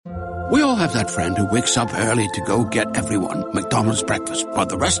We all have that friend who wakes up early to go get everyone McDonald's breakfast, while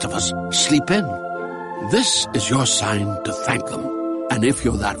the rest of us sleep in. This is your sign to thank them. And if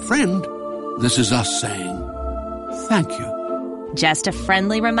you're that friend, this is us saying thank you. Just a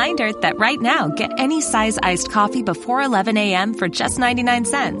friendly reminder that right now, get any size iced coffee before 11 a.m. for just 99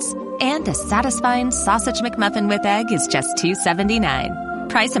 cents. And a satisfying sausage McMuffin with egg is just $2.79.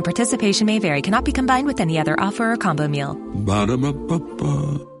 Price and participation may vary. Cannot be combined with any other offer or combo meal.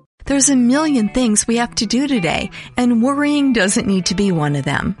 Ba-da-ba-ba-ba. There's a million things we have to do today, and worrying doesn't need to be one of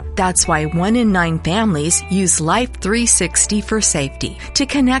them. That's why 1 in 9 families use Life 360 for safety to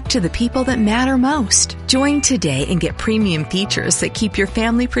connect to the people that matter most. Join today and get premium features that keep your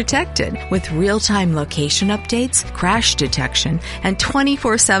family protected with real-time location updates, crash detection, and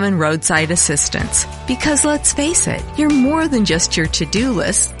 24/7 roadside assistance. Because let's face it, you're more than just your to-do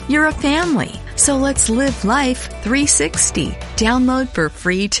list. You're a family. So let's live Life 360. Download for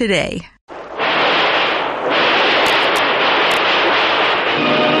free today.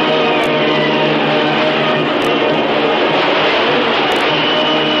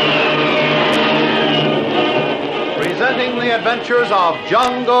 Presenting the adventures of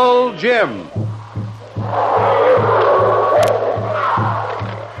Jungle Jim.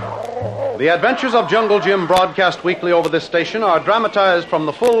 The Adventures of Jungle Jim, broadcast weekly over this station, are dramatized from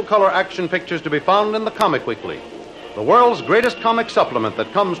the full-color action pictures to be found in the Comic Weekly, the world's greatest comic supplement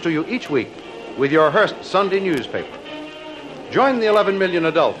that comes to you each week with your Hearst Sunday newspaper. Join the 11 million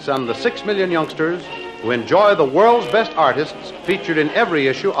adults and the 6 million youngsters who enjoy the world's best artists featured in every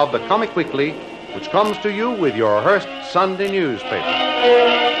issue of the Comic Weekly, which comes to you with your Hearst Sunday newspaper.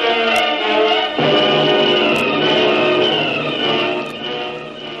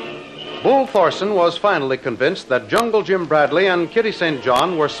 Bull Thorson was finally convinced that Jungle Jim Bradley and Kitty St.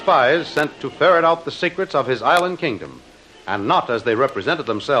 John were spies sent to ferret out the secrets of his island kingdom, and not, as they represented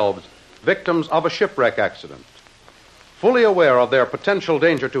themselves, victims of a shipwreck accident. Fully aware of their potential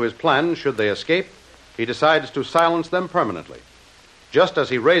danger to his plans should they escape, he decides to silence them permanently. Just as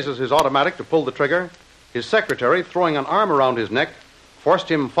he raises his automatic to pull the trigger, his secretary, throwing an arm around his neck, forced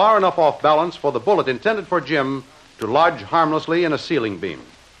him far enough off balance for the bullet intended for Jim to lodge harmlessly in a ceiling beam.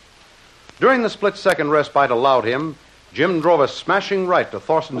 During the split-second respite allowed him, Jim drove a smashing right to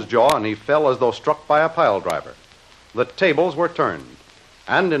Thorson's jaw, and he fell as though struck by a pile driver. The tables were turned,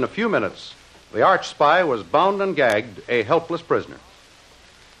 and in a few minutes, the arch spy was bound and gagged, a helpless prisoner.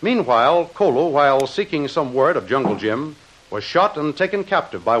 Meanwhile, Kolu, while seeking some word of Jungle Jim, was shot and taken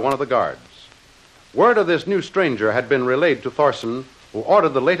captive by one of the guards. Word of this new stranger had been relayed to Thorson, who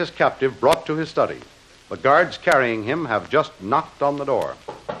ordered the latest captive brought to his study. The guards carrying him have just knocked on the door.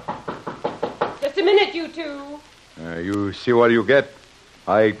 Just a minute, you two. You see what you get?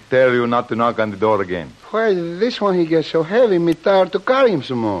 I tell you not to knock on the door again. Why, this one he gets so heavy, me tired to carry him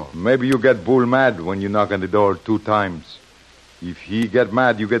some more. Maybe you get bull mad when you knock on the door 2 times. If he get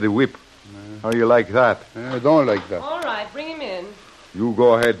mad, you get a whip. How you like that? I don't like that. All right, bring him in. You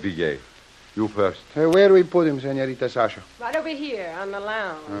go ahead, Vijay. You first. Where do we put him, Senorita Sasha? Right over here on the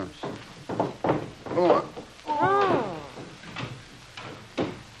lounge. Come on. Oh.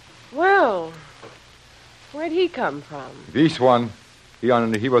 Well, where'd he come from? This one,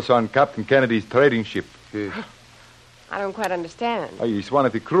 he was on Captain Kennedy's trading ship. I don't quite understand. He's one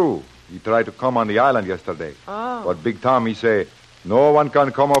of the crew. He tried to come on the island yesterday. Oh. But Big Tom, he say, no one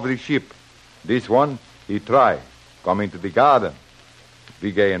can come over the ship. This one, he try. Come into the garden.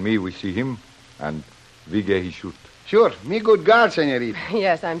 Vijay and me, we see him, and Vijay, he shoot. Sure, me good guard, Senorita.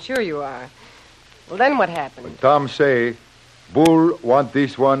 Yes, I'm sure you are. Well, then what happened? But Tom say, Bull want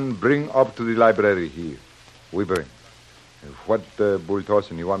this one bring up to the library here. We bring. What, Bull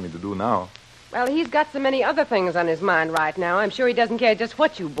Thorson, you want me to do now? Well, he's got so many other things on his mind right now. I'm sure he doesn't care just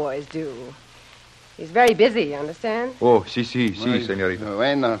what you boys do. He's very busy, you understand? Oh, si, senorita.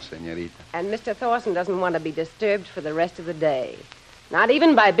 Bueno, senorita. And Mr. Thorson doesn't want to be disturbed for the rest of the day. Not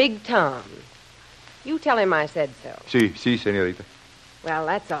even by Big Tom. You tell him I said so. Si, senorita. Well,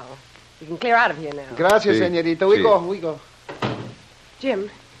 that's all. You can clear out of here now. Gracias, senorita. We go. Jim,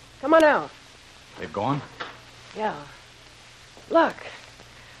 come on out. They've gone? Yeah. Look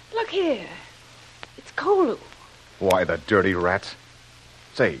here. It's Kolu. Why, the dirty rats.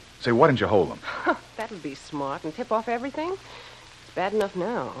 Say, why didn't you hold them? That'll be smart and tip off everything. It's bad enough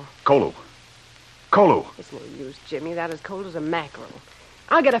now. Kolu. It's no use, Jimmy. That is cold as a mackerel.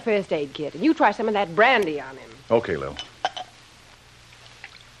 I'll get a first aid kit, and you try some of that brandy on him. Okay, Lil.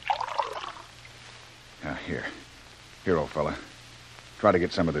 Now, here, old fella. Try to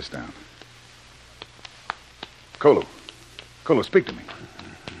get some of this down. Kolu, speak to me.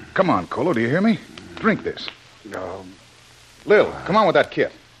 Come on, Kolu, do you hear me? Drink this. No. Lil, come on with that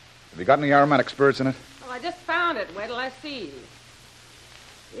kit. Have you got any aromatic spirits in it? Oh, I just found it. Wait till I see.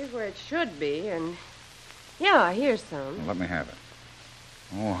 Here's where it should be, and... Yeah, here's some. Well, let me have it.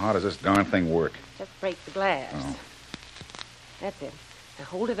 Oh, how does this darn thing work? Just break the glass. Oh. That's it. Now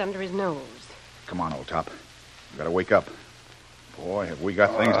hold it under his nose. Come on, old top. You gotta wake up. Boy, have we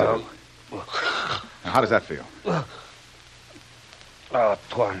got things to do. Now, how does that feel? Oh,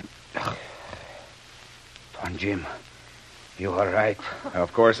 Tuan. Tuan Jim, you all right?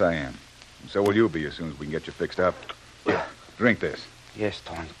 Of course I am. And so will you be as soon as we can get you fixed up. Here, drink this. Yes,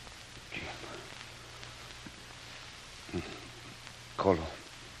 Tuan Jim. Colo,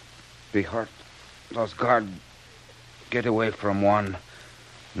 be hurt. Those guard get away from one,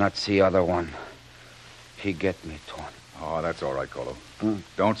 not see other one. He get me, Tuan. Oh, that's all right, Colo.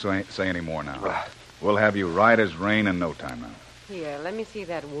 Don't say any more now. We'll have you right as rain in no time now. Here, let me see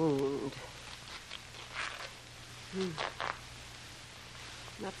that wound.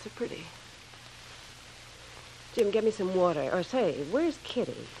 Not so pretty. Jim, get me some water. Or say, where's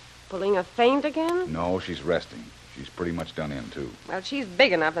Kitty? Pulling a feint again? No, she's resting. She's pretty much done in, too. Well, she's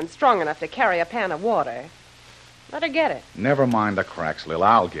big enough and strong enough to carry a pan of water. Let her get it. Never mind the cracks, Lil.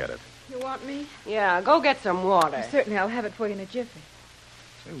 I'll get it. You want me? Yeah, go get some water. Certainly, I'll have it for you in a jiffy.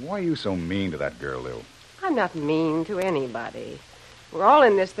 Say, why are you so mean to that girl, Lil? I'm not mean to anybody. We're all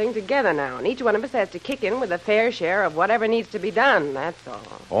in this thing together now, and each one of us has to kick in with a fair share of whatever needs to be done, that's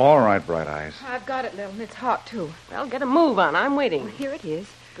all. All right, Bright Eyes. I've got it, Lil, and it's hot, too. Well, get a move on. I'm waiting. Well, here it is.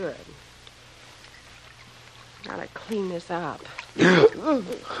 Good. Gotta clean this up.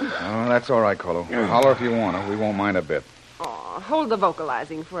 Oh, that's all right, Colo. Holler if you want to. We won't mind a bit. Oh, hold the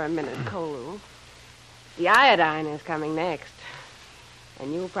vocalizing for a minute, Kolu. The iodine is coming next.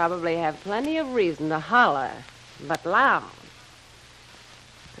 And you'll probably have plenty of reason to holler, but loud.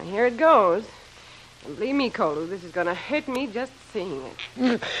 Now, here it goes. And believe me, Kolu, this is going to hurt me just seeing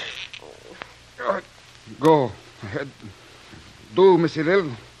it. Go ahead. Do, Missy Lil.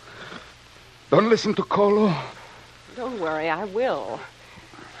 Don't listen to Colo. Don't worry, I will.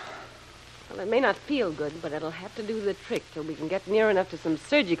 Well, it may not feel good, but it'll have to do the trick till we can get near enough to some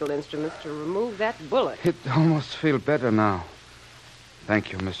surgical instruments to remove that bullet. It almost feel better now.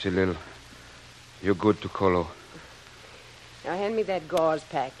 Thank you, Missy Lil. You're good to Colo. Now, hand me that gauze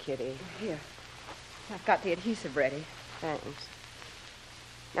pack, Kitty. Here. I've got the adhesive ready. Thanks.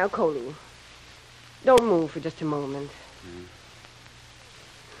 Now, Kolu, don't move for just a moment.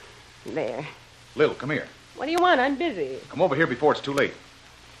 There. Lil, come here. What do you want? I'm busy. Come over here before it's too late.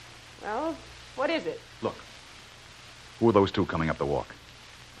 Well, what is it? Look. Who are those two coming up the walk?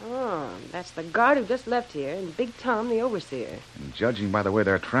 Oh, that's the guard who just left here and Big Tom, the overseer. And judging by the way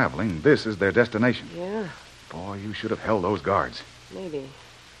they're traveling, this is their destination. Yeah, Boy, you should have held those guards. maybe.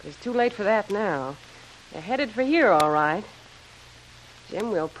 But it's too late for that now. They're headed for here, all right.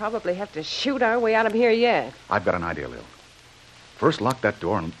 Jim, we'll probably have to shoot our way out of here yet. I've got an idea, Lil. First lock that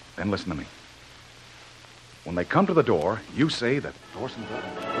door and then listen to me. When they come to the door, you say that Thorson...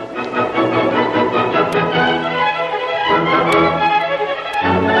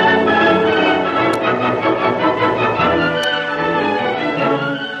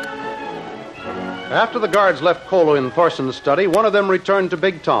 After the guards left Kolo in Thorson's study, one of them returned to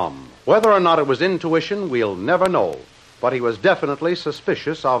Big Tom. Whether or not it was intuition, we'll never know. But he was definitely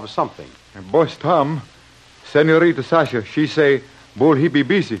suspicious of something. Boss Tom, Senorita Sasha, she say, Bull, he be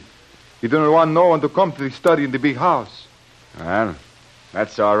busy. He don't want no one to come to the study in the big house. Well,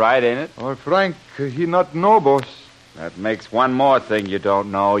 that's all right, ain't it? Oh, Frank, he not know, boss. That makes one more thing you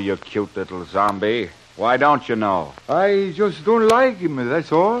don't know, you cute little zombie. Why don't you know? I just don't like him,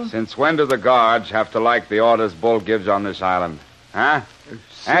 that's all. Since when do the guards have to like the orders Bull gives on this island? Huh?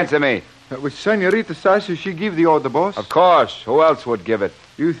 Answer me. With Senorita Sasha, she give the order, boss. Of course. Who else would give it?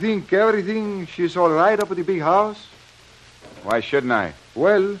 You think everything she's all right up at the big house? Why shouldn't I?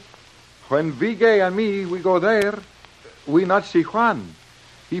 Well, when Vigay and me, we go there, we not see Juan.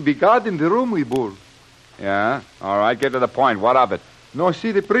 He be guard in the room with Bull. Yeah? All right, get to the point. What of it? No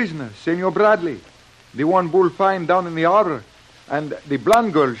see the prisoner, Senor Bradley. The one Bull find down in the arbor. And the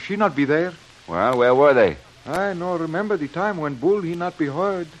blonde girl, she not be there. Well, where were they? I no remember the time when Bull he not be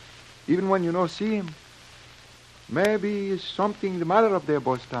heard. Even when you no see him. Maybe is something the matter up there,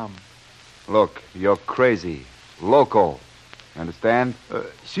 Boss Tom. Look, you're crazy. Loco. Understand?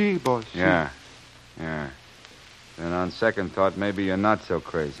 See, boss. See. Yeah. Then on second thought, maybe you're not so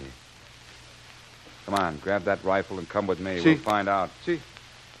crazy. Come on, grab that rifle and come with me. See. We'll find out. See.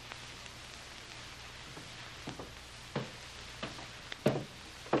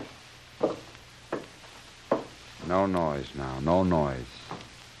 No noise now. No noise.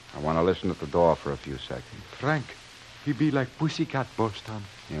 I want to listen at the door for a few seconds. Frank, He be like pussycat, boss, Tom.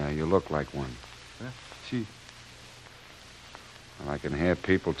 Yeah, you look like one. See. Well, I can hear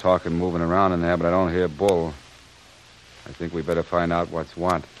people talking, moving around in there, but I don't hear Bull. I think we better find out what's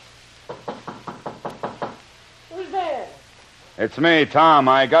what. Who's there? It's me, Tom.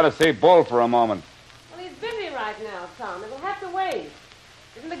 I gotta see Bull for a moment. Well, he's busy right now, Tom. It'll have to wait.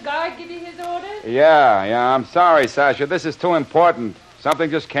 Didn't the guard give you his orders? Yeah, I'm sorry, Sasha. This is too important.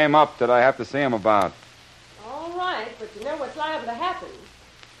 Something just came up that I have to see him about. All right, but you know what's liable to happen.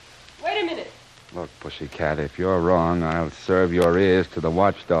 Wait a minute. Look, Pussycat, if you're wrong, I'll serve your ears to the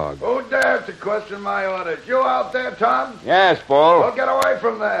watchdog. Who dares to question my orders? You out there, Tom? Yes, Bull. Well, get away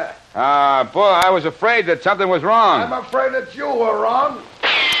from there. Bull, I was afraid that something was wrong. I'm afraid that you were wrong.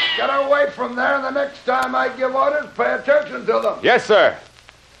 Get away from there, and the next time I give orders, pay attention to them. Yes, sir.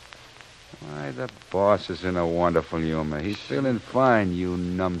 Why, the boss is in a wonderful humor. He's feeling fine, you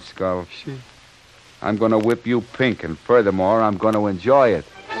numbskull. I'm going to whip you pink, and furthermore, I'm going to enjoy it.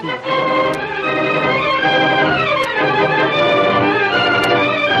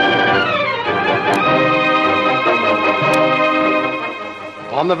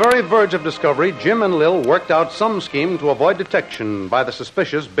 On the very verge of discovery, Jim and Lil worked out some scheme to avoid detection by the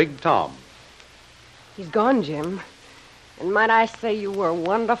suspicious Big Tom. He's gone, Jim. And might I say you were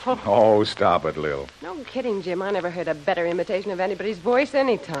wonderful? Oh, stop it, Lil. No kidding, Jim. I never heard a better imitation of anybody's voice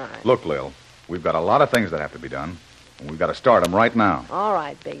any time. Look, Lil, we've got a lot of things that have to be done, and we've got to start them right now. All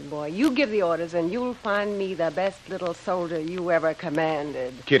right, big boy. You give the orders, and you'll find me the best little soldier you ever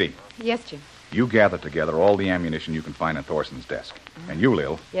commanded. Kitty, Yes, Jim. you gather together all the ammunition you can find in Thorson's desk. And you,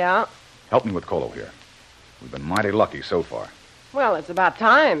 Lil, Yeah? help me with Colo here. We've been mighty lucky so far. Well, it's about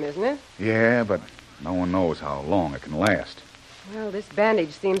time, isn't it? Yeah, but no one knows how long it can last. Well, this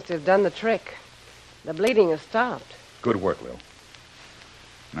bandage seems to have done the trick. The bleeding has stopped. Good work, Lil.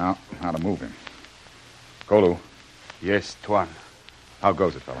 Now, how to move him. Colo, Yes, Tuan. how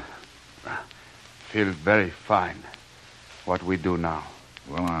goes it, fella? Feel very fine. What we do now?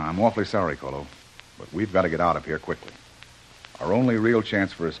 Well, I'm awfully sorry, Colo, but we've got to get out of here quickly. Our only real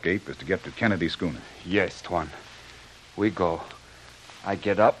chance for escape is to get to Kennedy's schooner. Yes, Tuan. We go. I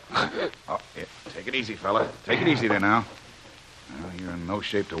get up. Oh, yeah. Take it easy, fella. Take it easy there now. Well, you're in no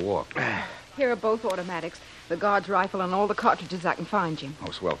shape to walk. Here are both automatics, the guard's rifle, and all the cartridges I can find, Jim.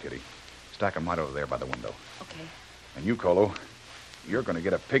 Oh, swell, Kitty. Stack 'em right over there by the window. Okay. And you, Colo, you're going to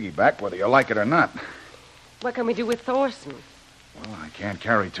get a piggyback whether you like it or not. What can we do with Thorson? Well, I can't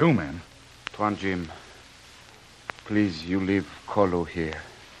carry two men. Tuan Jim, please, you leave Colo here.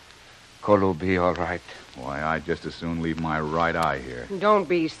 Colo be all right. Why, I'd just as soon leave my right eye here. Don't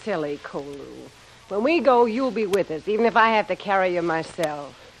be silly, Kolu. When we go, you'll be with us, even if I have to carry you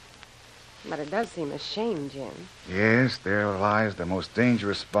myself. But it does seem a shame, Jim. Yes, there lies the most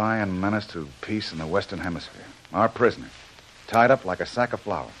dangerous spy and menace to peace in the Western Hemisphere. Our prisoner, tied up like a sack of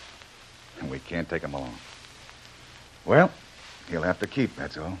flour. And we can't take him along. Well, he'll have to keep,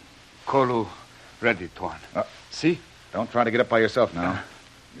 that's all. Colo ready, Tuan. See? Don't try to get up by yourself now.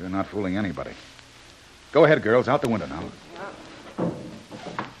 You're not fooling anybody. Go ahead, girls. Out the window now.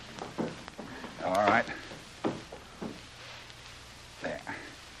 All right. There.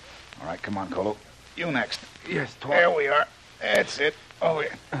 All right, come on, Colo. You next. Yes, Tuan. There we are. That's it. Oh,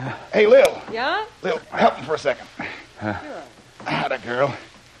 yeah. Hey, Lil. Yeah? Lil, help him for a second. Sure. Atta girl.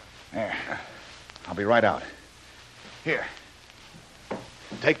 There. I'll be right out. Here.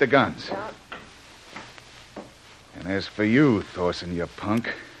 Take the guns. Yeah. And as for you, Thorson, you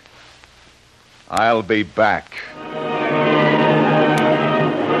punk, I'll be back.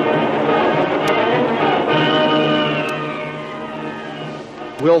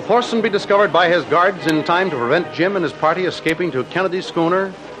 Will Thorson be discovered by his guards in time to prevent Jim and his party escaping to Kennedy's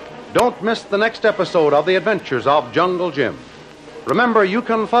schooner? Don't miss the next episode of The Adventures of Jungle Jim. Remember, you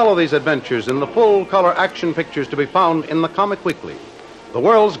can follow these adventures in the full-color action pictures to be found in the Comic Weekly, the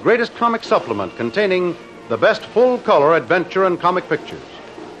world's greatest comic supplement containing the best full-color adventure and comic pictures.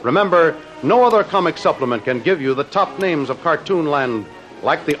 Remember, no other comic supplement can give you the top names of cartoon land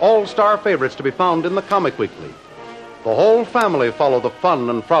like the all-star favorites to be found in the Comic Weekly. The whole family follow the fun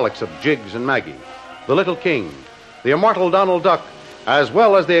and frolics of Jiggs and Maggie, the Little King, the immortal Donald Duck, as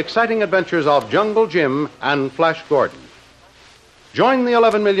well as the exciting adventures of Jungle Jim and Flash Gordon. Join the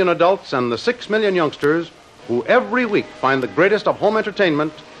 11 million adults and the 6 million youngsters who every week find the greatest of home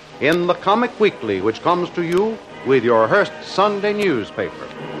entertainment in the Comic Weekly, which comes to you with your Hearst Sunday newspaper.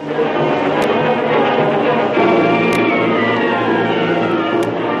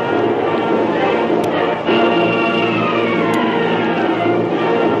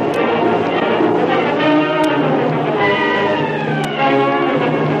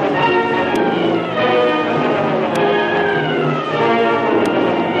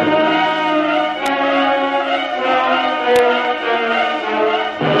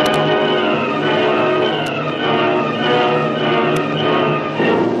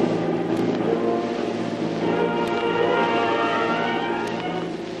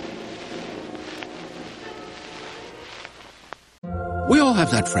 We all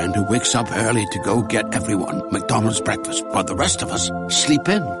have that friend who wakes up early to go get everyone McDonald's breakfast, while the rest of us sleep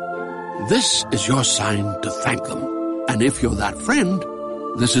in. This is your sign to thank them. And if you're that friend,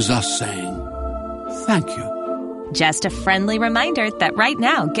 this is us saying thank you. Just a friendly reminder that right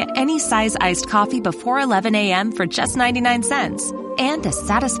now, get any size iced coffee before 11 a.m. for just 99 cents. And a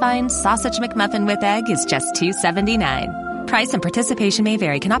satisfying sausage McMuffin with egg is just $2.79. Price and participation may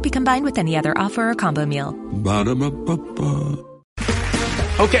vary. Cannot be combined with any other offer or combo meal. Ba-da-ba-ba-ba.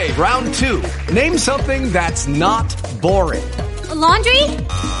 Okay, round two. Name something that's not boring. A laundry?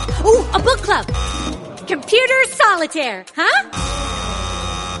 Ooh, a book club. Computer solitaire, huh?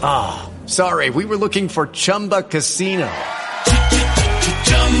 Ah, oh, sorry. We were looking for Chumba Casino.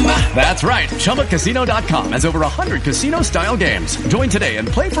 That's right. ChumbaCasino.com has over 100 casino-style games. Join today and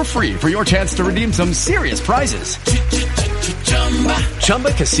play for free for your chance to redeem some serious prizes.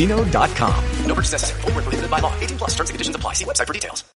 ChumbaCasino.com. No purchase necessary. Void where prohibited by law. 18+ terms and conditions apply. See website for details.